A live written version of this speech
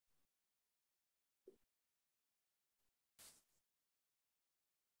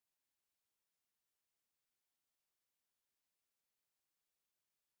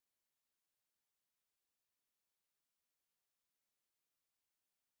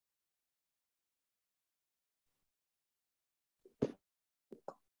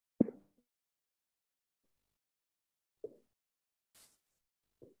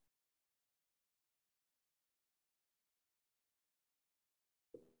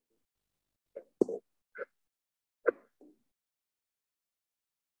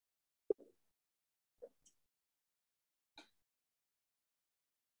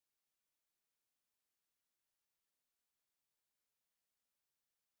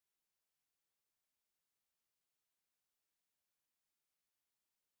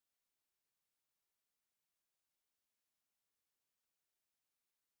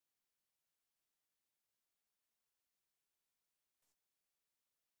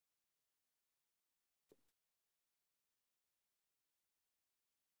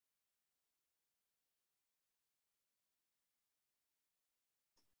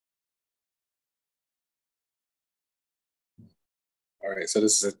All right, so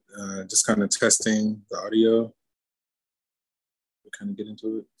this is just kind of testing the audio. We'll kind of get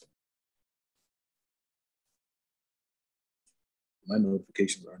into it. My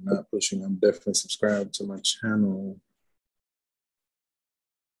notifications are not pushing. I'm definitely subscribed to my channel.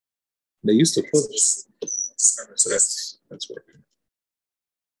 They used to push, so that's working.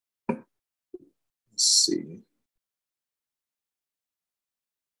 Let's see.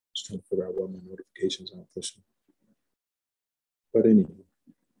 Just trying to figure out why my notifications aren't pushing. But anyway.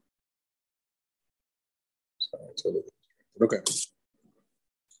 Sorry, okay.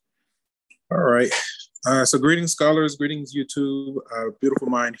 All right. So greetings, scholars. Greetings, YouTube. Beautiful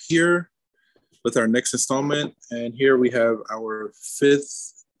Mind here with our next installment. And here we have our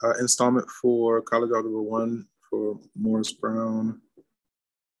fifth installment for College Algebra 1 for Morris Brown.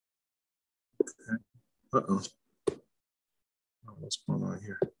 Okay. Uh-oh. What's going on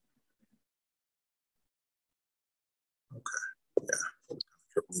here? Okay. Yeah.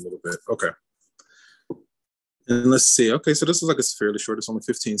 Tripping a little bit. Okay. And let's see. Okay, so this is like it's fairly short. It's only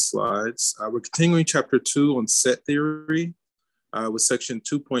 15 slides. We're continuing chapter 2 on set theory with section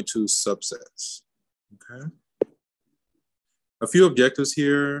 2.2 subsets. Okay. A few objectives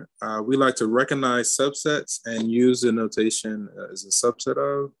here. We like to recognize subsets and use the notation as a subset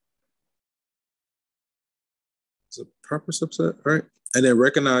of. It's a proper subset, right? And then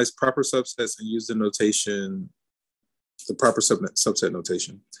recognize proper subsets and use the notation, the proper subset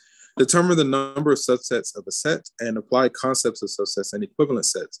notation. Determine the number of subsets of a set and apply concepts of subsets and equivalent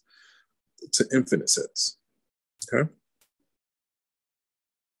sets to infinite sets. Okay.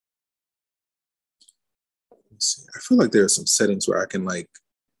 Let's see. I feel like there are some settings where I can I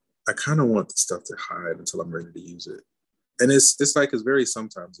kind of want the stuff to hide until I'm ready to use it. And it's very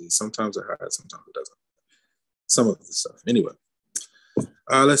sometimes it hides, sometimes it doesn't. Some of the stuff. Anyway,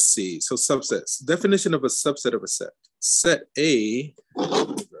 let's see. So subsets. Definition of a subset of a set. Set A, let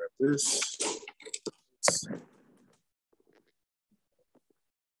me grab this.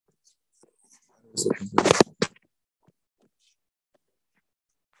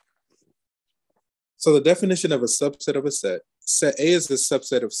 So the definition of a subset of a set. Set A is a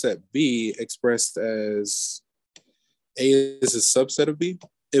subset of set B expressed as A is a subset of B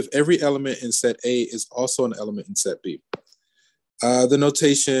if every element in set A is also an element in set B. The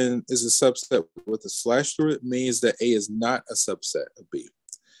notation is a subset with a slash through it, means that A is not a subset of B.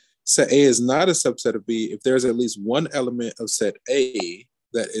 Set A is not a subset of B if there's at least one element of set A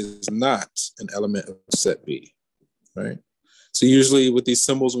that is not an element of set B, right? So usually with these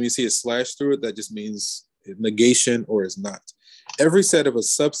symbols, when you see a slash through it, that just means negation or is not. Every set of a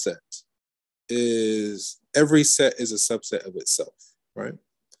subset every set is a subset of itself, right?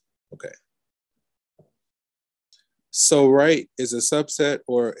 Okay. So right is a subset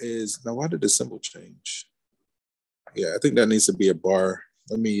or is, now why did the symbol change? Yeah, I think that needs to be a bar.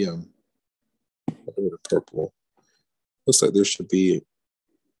 Let me do it purple. Looks like there should be,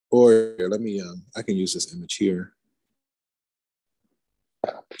 or let me, I can use this image here.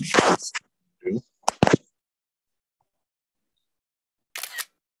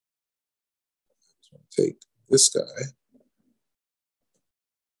 Take this guy.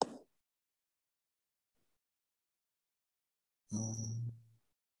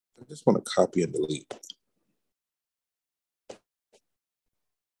 I just want to copy and delete.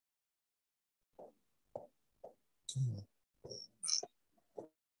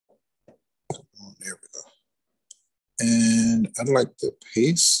 There we go. And I'd like to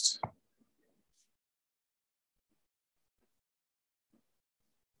paste.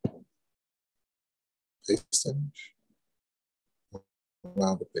 Paste image.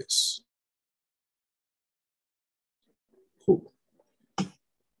 Allow the paste. Cool. All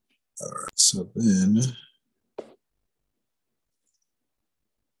right, so then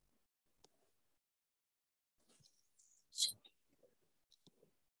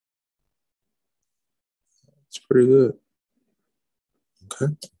it's pretty good.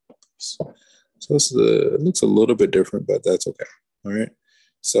 Okay. So this it looks a little bit different, but that's okay. All right.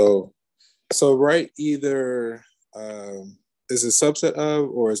 So write either is a subset of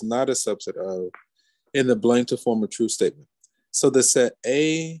or is not a subset of in the blank to form a true statement. So the set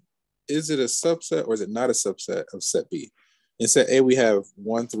A, is it a subset or is it not a subset of set B? In set A, we have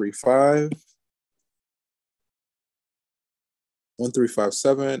 1, 3, 5, 1, 3, 5,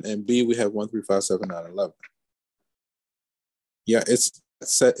 7, and B, we have 1, 3, 5, 7, 9, 11. Yeah, it's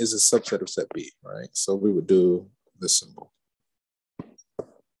set is a subset of set B, right? So we would do this symbol.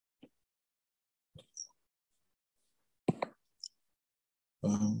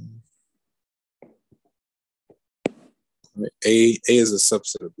 A is a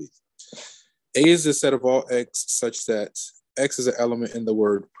subset of B. A is the set of all X such that X is an element in the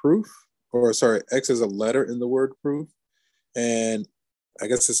word proof, or sorry, X is a letter in the word proof. And I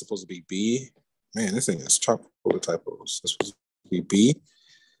guess it's supposed to be B. Man, this thing is chock full of typos. It's supposed to be B.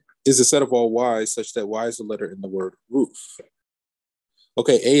 Is a set of all Y's such that Y is a letter in the word roof.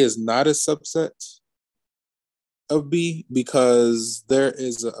 Okay, A is not a subset of B because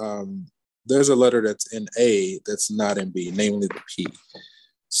there's a letter that's in A that's not in B, namely the P.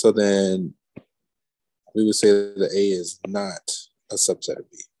 So then we would say that A is not a subset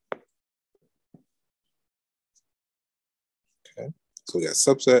of B. Okay, so we got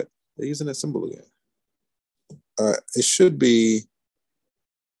subset. They're using that symbol again. It should be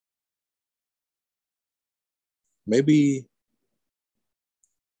maybe.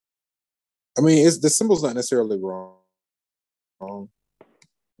 I mean, the symbol's not necessarily wrong. Let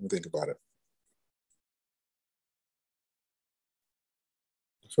me think about it.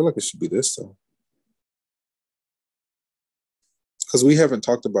 I feel like it should be this though, because we haven't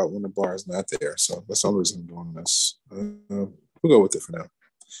talked about when the bar is not there. So that's the only reason I'm doing this. We'll go with it for now.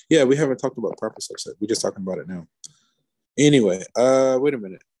 Yeah, we haven't talked about proper subset. We're just talking about it now. Anyway, wait a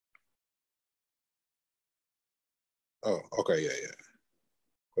minute. Oh, okay, yeah.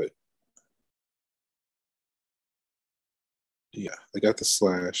 Wait. Yeah, I got the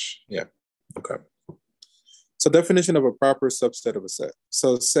slash. Yeah, okay. So definition of a proper subset of a set.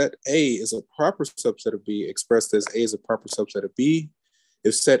 So set A is a proper subset of B expressed as A is a proper subset of B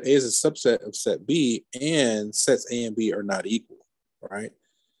if set A is a subset of set B and sets A and B are not equal, right?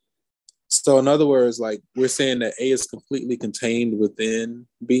 So in other words, like we're saying that A is completely contained within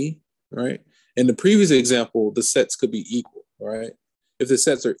B, right? In the previous example, the sets could be equal, right? If the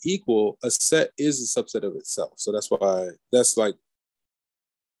sets are equal, a set is a subset of itself. So that's why that's like,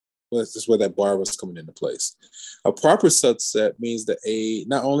 well, that's just where that bar was coming into place. A proper subset means that A,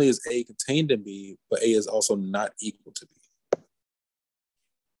 not only is A contained in B, but A is also not equal to B.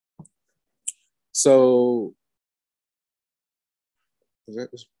 So, is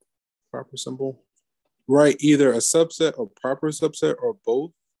that this proper symbol? Write either a subset or proper subset or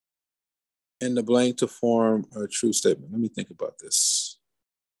both in the blank to form a true statement. Let me think about this.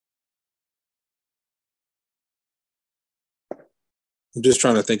 I'm just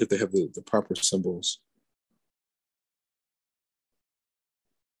trying to think if they have the proper symbols.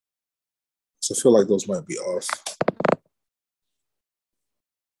 So I feel like those might be off.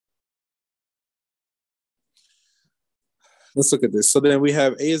 Let's look at this. So then we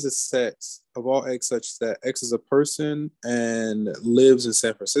have A is a set of all X such that X is a person and lives in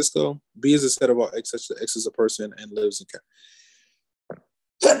San Francisco. B is a set of all X such that X is a person and lives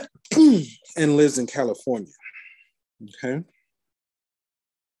in California. Okay.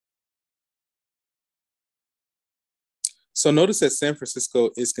 So notice that San Francisco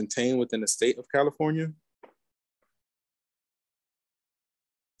is contained within the state of California.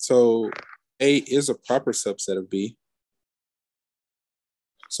 So A is a proper subset of B.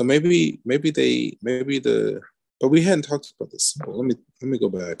 So but we hadn't talked about this. Let me go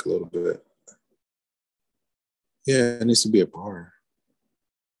back a little bit. Yeah, it needs to be a bar.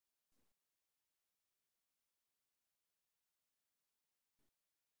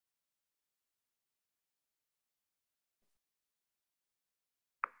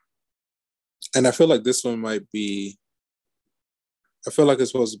 And I feel like this one might be, I feel like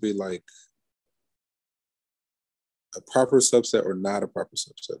it's supposed to be like a proper subset or not a proper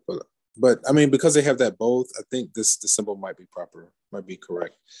subset. But I mean, because they have that both, I think the symbol might be proper, might be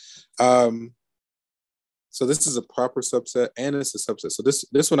correct. So this is a proper subset and it's a subset. So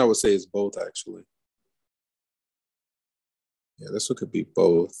this one I would say is both actually. Yeah, this one could be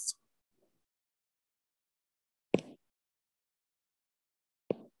both.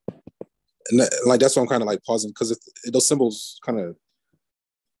 And like that's why I'm kind of like pausing because those symbols kind of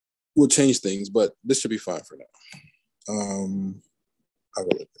will change things, but this should be fine for now. I will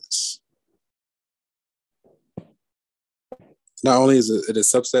look at this. Not only is it a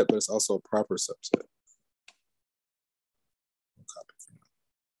subset, but it's also a proper subset.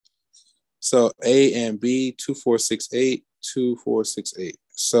 So A and B, 2468, 2468.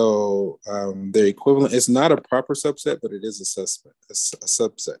 So they're equivalent. It's not a proper subset, but it is a subset.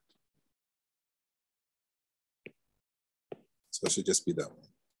 So it should just be that one.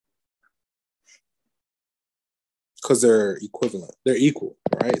 Because they're equivalent. They're equal,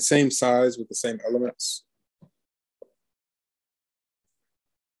 right? Same size with the same elements.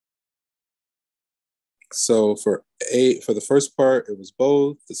 So for the first part, it was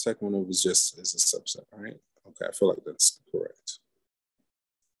both. The second one, it was just as a subset, right? Okay, I feel like that's correct.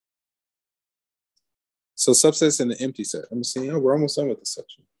 So subsets in the empty set. Let me see. Oh, we're almost done with the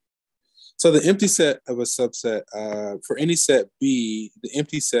section. So the empty set of a subset, for any set B, the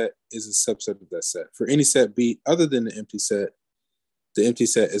empty set is a subset of that set. For any set B other than the empty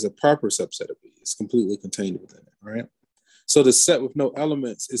set is a proper subset of B. It's completely contained within it, right? So the set with no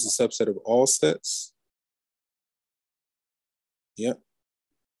elements is a subset of all sets. Yep.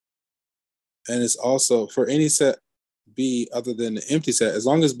 And it's also for any set B other than the empty set, as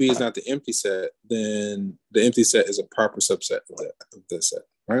long as B is not the empty set, then the empty set is a proper subset of that set,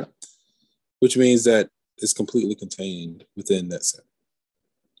 right? Which means that it's completely contained within that set.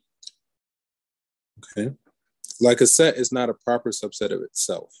 Okay. Like a set is not a proper subset of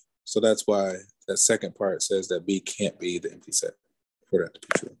itself. So that's why that second part says that B can't be the empty set for that to be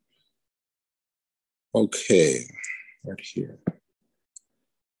true. Okay, right here.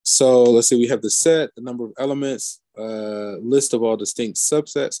 So let's see, we have the set, the number of elements, list of all distinct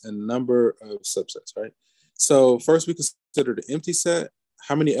subsets, and number of subsets, right? So first we consider the empty set.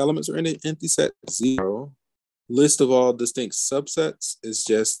 How many elements are in the empty set? 0. List of all distinct subsets is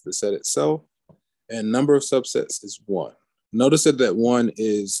just the set itself. And number of subsets is 1. Notice that 1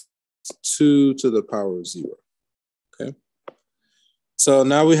 is 2 to the power of 0, okay? So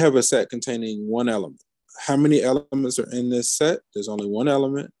now we have a set containing 1 element. How many elements are in this set? There's only 1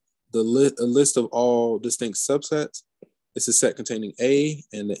 element. A list of all distinct subsets. It's a set containing A,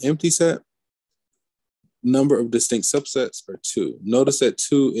 and the empty set. Number of distinct subsets are 2. Notice that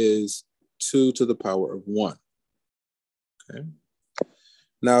 2 is 2 to the power of 1. Okay.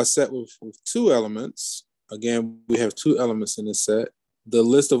 Now a set with 2 elements. Again, we have 2 elements in this set. The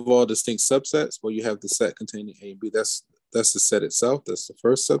list of all distinct subsets, well, you have the set containing A and B. That's the set itself. That's the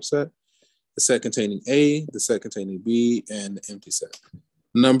first subset. The set containing A, the set containing B, and the empty set.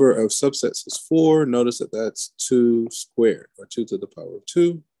 Number of subsets is 4. Notice that that's 2 squared, or 2 to the power of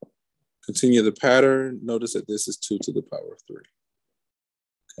 2. Continue the pattern. Notice that this is 2 to the power of 3.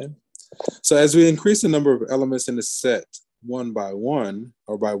 Okay. So as we increase the number of elements in the set 1 by 1,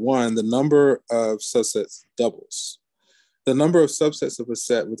 or by 1, the number of subsets doubles. The number of subsets of a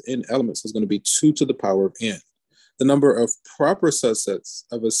set within elements is going to be 2 to the power of n. The number of proper subsets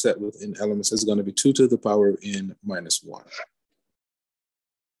of a set within elements is going to be 2 to the power of n minus 1.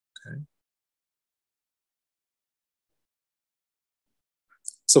 Okay.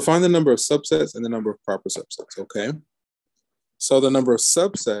 So find the number of subsets and the number of proper subsets, okay? So the number of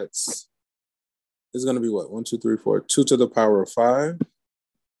subsets is going to be what? 1, 2, 3, 4, 2 to the power of 5.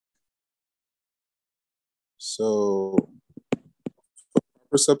 So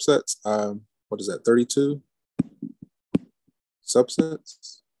for subsets, what is that, 32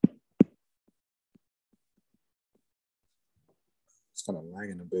 subsets? It's kind of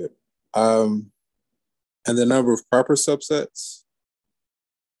lagging a bit. And the number of proper subsets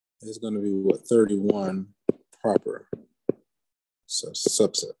is going to be what, 31 proper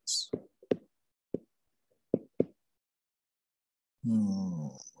subsets.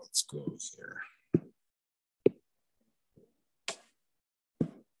 Let's go here.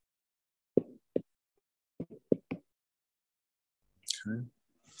 Okay.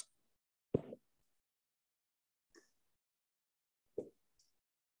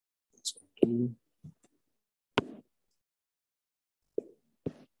 Let's do.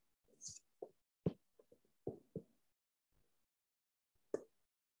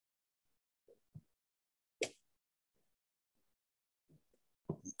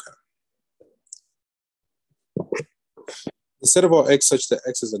 The set of all x such that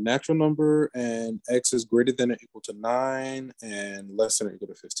x is a natural number and x is greater than or equal to 9 and less than or equal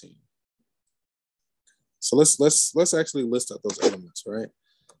to 15. So let's actually list out those elements, right?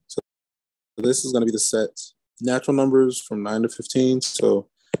 So this is going to be the set natural numbers from 9 to 15. So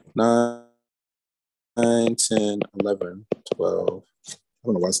 9, 10, 11, 12. I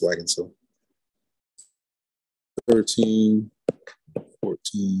don't know why it's lagging. So 13,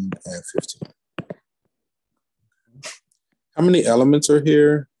 14, and 15. How many elements are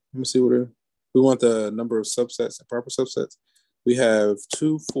here? Let me see what we want the number of subsets and proper subsets. We have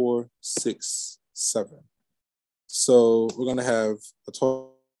 2, 4, 6, 7. So we're going to have a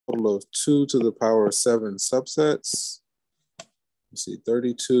total of 2 to the power of 7 subsets. Let's see,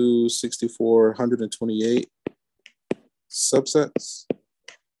 32, 64, 128 subsets.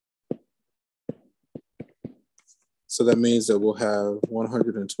 So that means that we'll have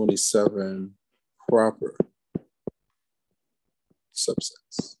 127 proper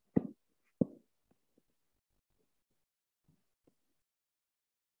subsets.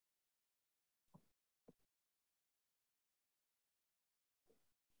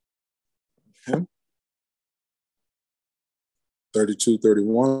 Okay. 32,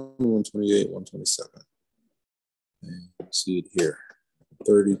 31, 128, 127. And see it here.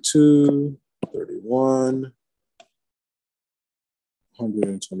 32, 31,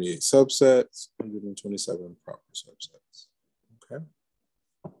 128 subsets, 127 proper subsets. Okay.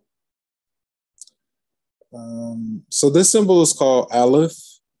 So this symbol is called aleph,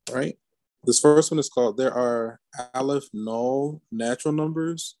 right? This first one is called, there are aleph null natural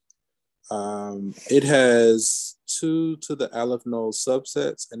numbers. It has 2 to the aleph null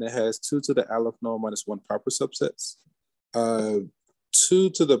subsets, and it has 2 to the aleph null minus 1 proper subsets. 2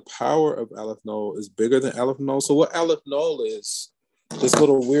 to the power of aleph null is bigger than aleph null. So what aleph null is, this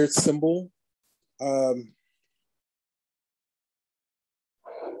little weird symbol,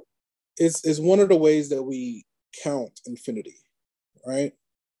 is one of the ways that we count infinity, right?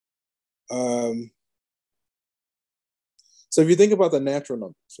 So if you think about the natural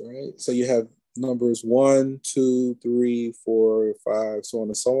numbers, right? So you have numbers 1, 2, 3, 4, 5, so on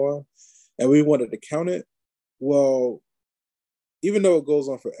and so on, and we wanted to count it. Well, even though it goes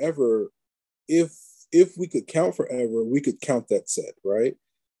on forever, if we could count forever, we could count that set, right?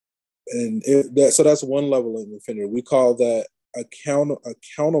 And so that's one level of infinity. We call that a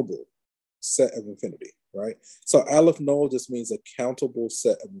countable set of infinity, right? So aleph null just means a countable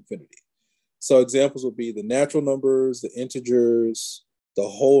set of infinity. So examples would be the natural numbers, the integers, the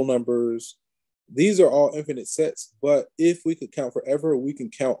whole numbers. These are all infinite sets, but if we could count forever, we can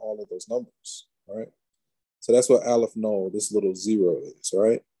count all of those numbers, right? So that's what aleph null, this little 0 is,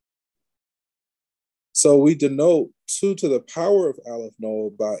 right? So we denote 2 to the power of aleph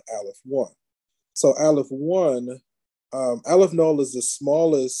null by aleph 1. So aleph 1, aleph null is the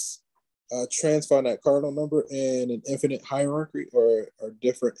smallest transfinite cardinal number in an infinite hierarchy or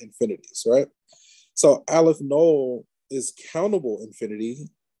different infinities, right? So aleph null is countable infinity,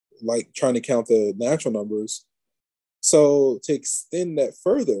 like trying to count the natural numbers. So to extend that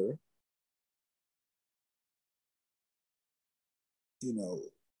further,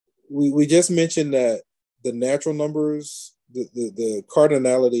 we just mentioned that the natural numbers, the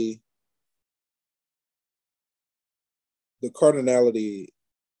cardinality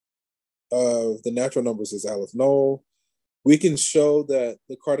of the natural numbers is aleph null. We can show that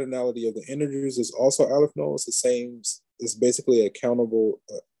the cardinality of the integers is also aleph null. It's the same. It's basically a countable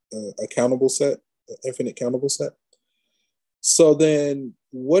set, an infinite countable set. So then,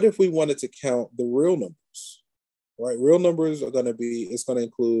 what if we wanted to count the real numbers? Right, real numbers are going to be. It's going to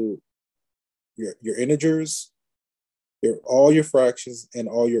include your integers, all your fractions, and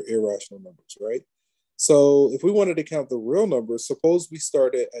all your irrational numbers. Right. So if we wanted to count the real numbers, suppose we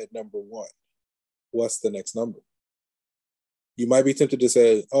started at number 1. What's the next number? You might be tempted to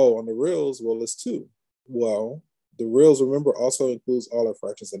say, oh, on the reals, well, it's 2. Well, the reals, remember, also includes all our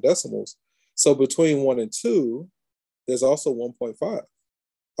fractions and decimals. So between 1 and 2, there's also 1.5.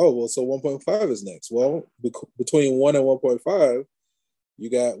 Oh, well, so 1.5 is next. Well, between 1 and 1.5, you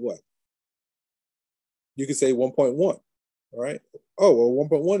got what? You could say 1.1, right? Oh, well,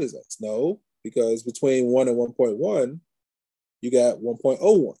 1.1 is next. No, because between 1 and 1.1, you got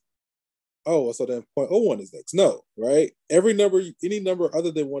 1.01. Oh, so then 0.01 is next. No, right? Every number, any number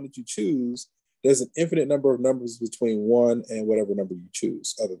other than 1 that you choose, there's an infinite number of numbers between 1 and whatever number you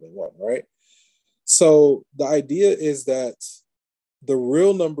choose other than 1, right? So the idea is that the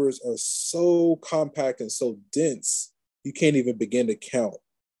real numbers are so compact and so dense, you can't even begin to count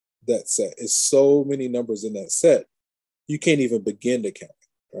that set. It's so many numbers in that set, you can't even begin to count,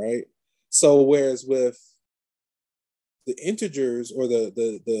 right? So whereas with the integers or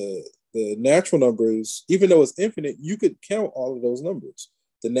the natural numbers, even though it's infinite, you could count all of those numbers.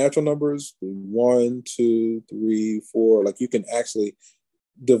 The natural numbers, 1, 2, 3, 4, like you can actually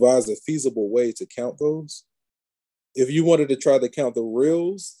devise a feasible way to count those. If you wanted to try to count the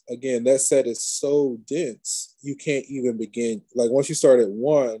reals, again, that set is so dense, you can't even begin. Like once you start at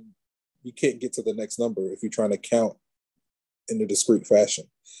 1, you can't get to the next number if you're trying to count in a discrete fashion.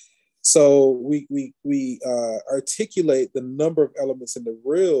 So we articulate the number of elements in the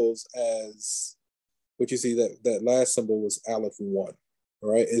reals as what you see, that last symbol was aleph 1,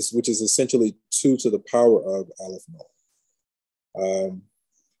 right? Which is essentially 2 to the power of aleph null.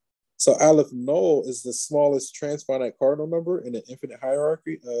 So aleph null is the smallest transfinite cardinal number in an infinite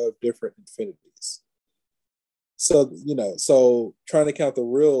hierarchy of different infinities. So, so trying to count the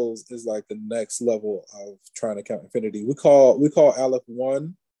reals is like the next level of trying to count infinity. We call aleph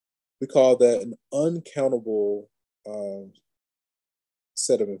 1, we call that an uncountable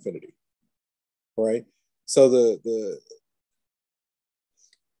set of infinity, right? So the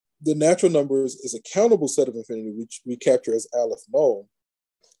natural numbers is a countable set of infinity, which we capture as aleph null.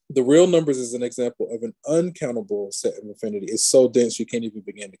 The real numbers is an example of an uncountable set of infinity. It's so dense you can't even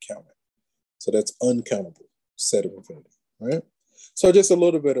begin to count it. So that's uncountable set of infinity, right? So just a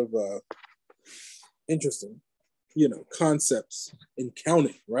little bit of interesting, concepts in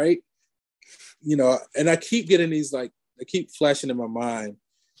counting, right? And I keep getting these, like, I keep flashing in my mind,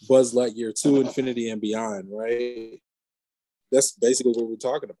 Buzz Lightyear to infinity and beyond, right? That's basically what we're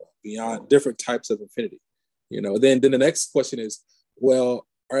talking about, beyond different types of infinity. Then the next question is, well,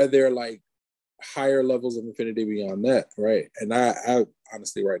 are there like higher levels of infinity beyond that, right? And I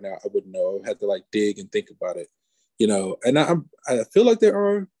honestly right now I wouldn't know. I had to like dig and think about it, And I feel like there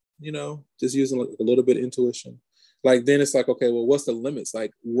are, just using like a little bit of intuition. Like then it's like, okay, well, what's the limits?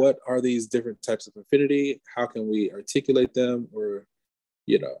 Like, what are these different types of infinity? How can we articulate them, or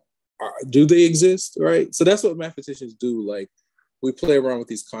do they exist, right? So that's what mathematicians do. Like, we play around with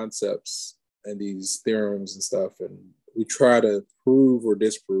these concepts and these theorems and stuff, and we try to prove or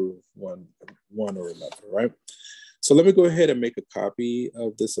disprove one or another, right? So let me go ahead and make a copy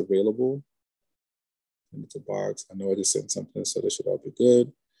of this available. It's a box. I know I just sent something, so this should all be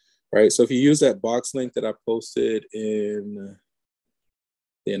good, right? So if you use that box link that I posted in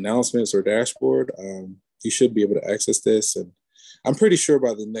the announcements or dashboard, you should be able to access this. And I'm pretty sure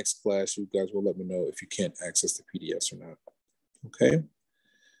by the next class, you guys will let me know if you can't access the PDFs or not. Okay.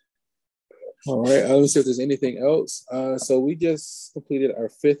 All right. Let's see if there's anything else. So we just completed our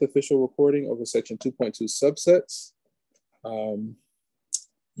 5th official recording over section 2.2 subsets.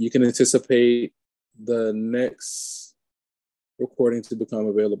 You can anticipate the next recording to become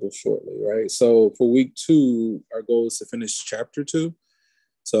available shortly, right? So for week 2, our goal is to finish chapter 2.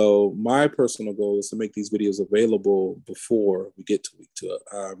 So my personal goal is to make these videos available before we get to week 2.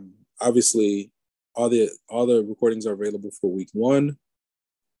 Obviously, all the recordings are available for week 1.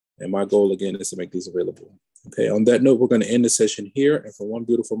 And my goal, again, is to make these available. Okay, on that note, we're going to end the session here. And from one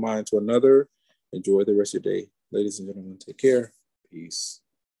beautiful mind to another, enjoy the rest of your day. Ladies and gentlemen, take care. Peace.